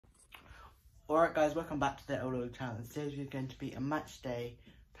Alright guys, welcome back to the Old channel. Today we're going to be a match day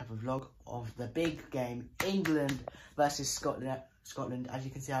type of vlog of the big game, England versus Scotland. As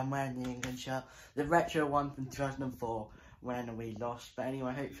you can see, I'm wearing the England shirt, the retro one from 2004 when we lost. But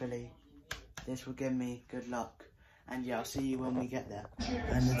anyway, hopefully this will give me good luck. And yeah, I'll see you when we get there.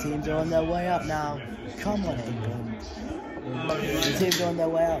 And the teams are on their way up now. Come on, England. The teams are on their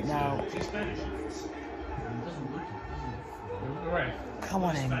way up now. Come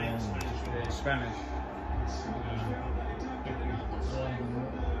on, England. Spanish.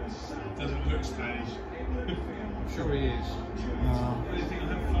 Doesn't look Spanish. I'm sure he is. No.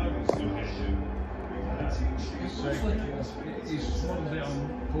 He's swaddled it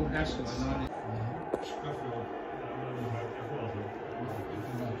on Paul Gascoigne.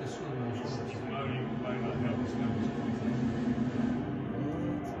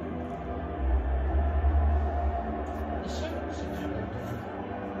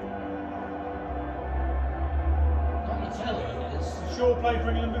 Shaw played for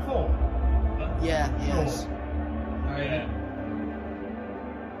England before? Yeah, yes. Oh yeah.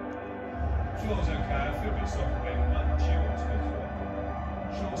 Shaw's okay. I feel a bit sorry for him, like Chilwell's good as well.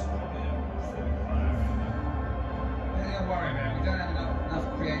 Shaw's probably a fully player. Nothing to worry about. We don't have enough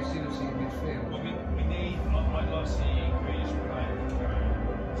creativity in midfield. Well, we need, like last year, Grealish playing for Curry.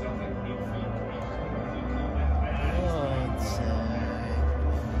 So I think we need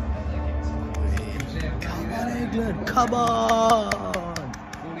Come on, England! Come on!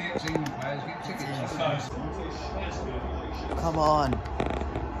 All the ex-England players get tickets. Come on!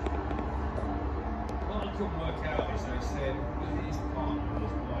 What I couldn't work out is they said his partner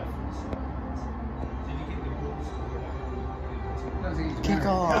was wife and son. Did he get divorced? Kick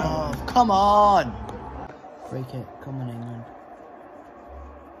off! Come on! Free kick. Come on, England.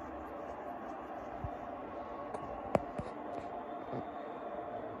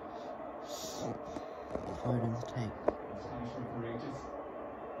 Foden's take.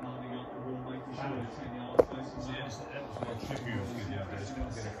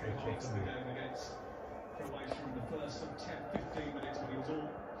 Croatia in the first 10-15 minutes when he was all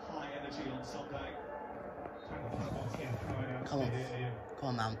high energy on Sunday. Come on. Come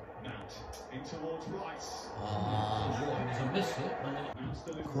on, Mount. Mount in towards Rice.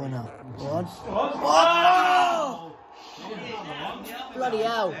 Corner. Go on. Oh! Bloody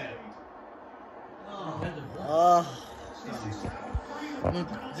hell. Oh.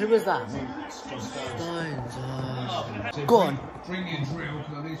 Who was that? Stones. Go on. Bring in drill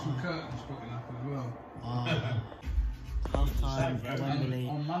because I need some curtains putting up as well. Half time at Wembley.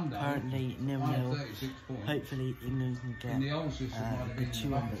 On Monday. Currently 0-0. Hopefully England can In the get old system, a good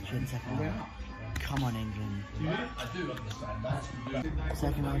 2-1 victory in the second half. Come on, England. I do understand that.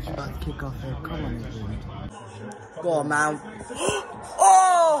 Second half about to kick off here. Come on, England. Go on, Mount.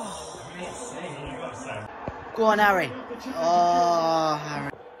 Oh! Go on, Harry. Oh,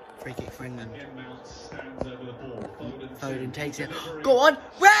 Harry. Free kick for England. Foden takes it. Go on,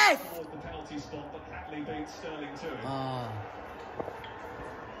 ref! Oh.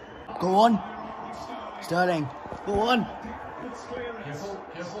 Go on. Sterling. Go on.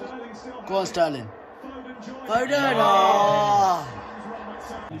 Go on, Sterling. Foden. Oh.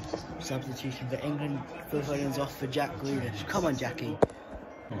 Substitution for England. Phil Foden's off for Jack Grealish. Come on, Jackie.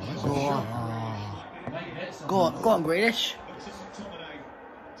 Go on. Oh. Go on, Grealish.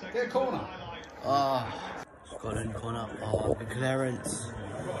 Get a corner. Oh. Scotland corner. Oh, good clearance.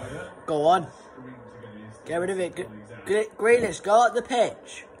 Go on. Get rid of it. Grealish, go up the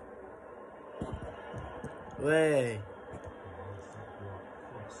pitch. Way.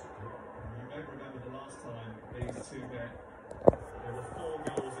 You may remember the last time these two met. There were 4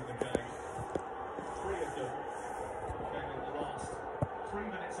 goals in the game. 3 of them came in the last 3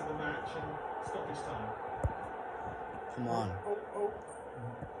 minutes of the match and stoppage time. Come on.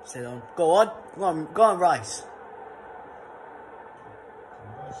 Sit on. Go on. Go on, Rice.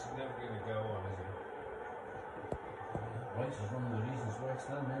 Rice is never going to go on, is he? Rice is one of the reasons why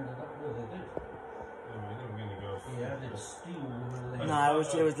Slam ended up where they did. He's never going to go. He added steel. No,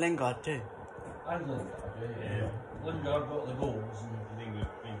 it was Lingard too. And Lingard, yeah. Lingard got the goals and Lingard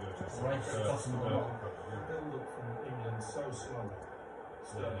just Rice cost him the ball. The build-up from England so slow.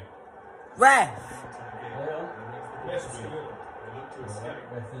 Sterling. Ref! Yes, we look to escape.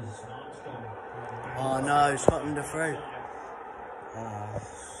 Ref is Oh no, Scotland are through. Oh.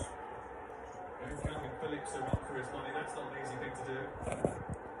 Phillips are up for his money. That's not an easy thing to do.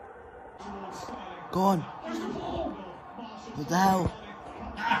 Go on. What the hell?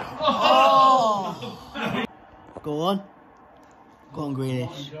 Oh! Go on. Go on,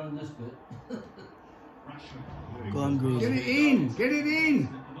 Grealish. Go on, Grealish. Get it in! Get it in!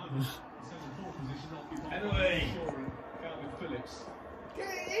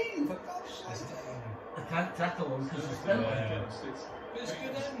 can't tackle one because it's penalty. But it's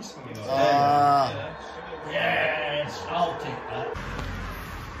good ends for me. Yes, I'll take that.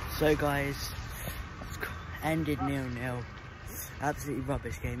 So guys, ended 0-0. Absolutely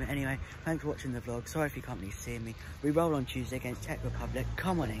rubbish game. Anyway, thanks for watching the vlog. Sorry if you can't really see me. We roll on Tuesday against Czech Republic.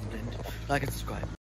 Come on, England. Like and subscribe.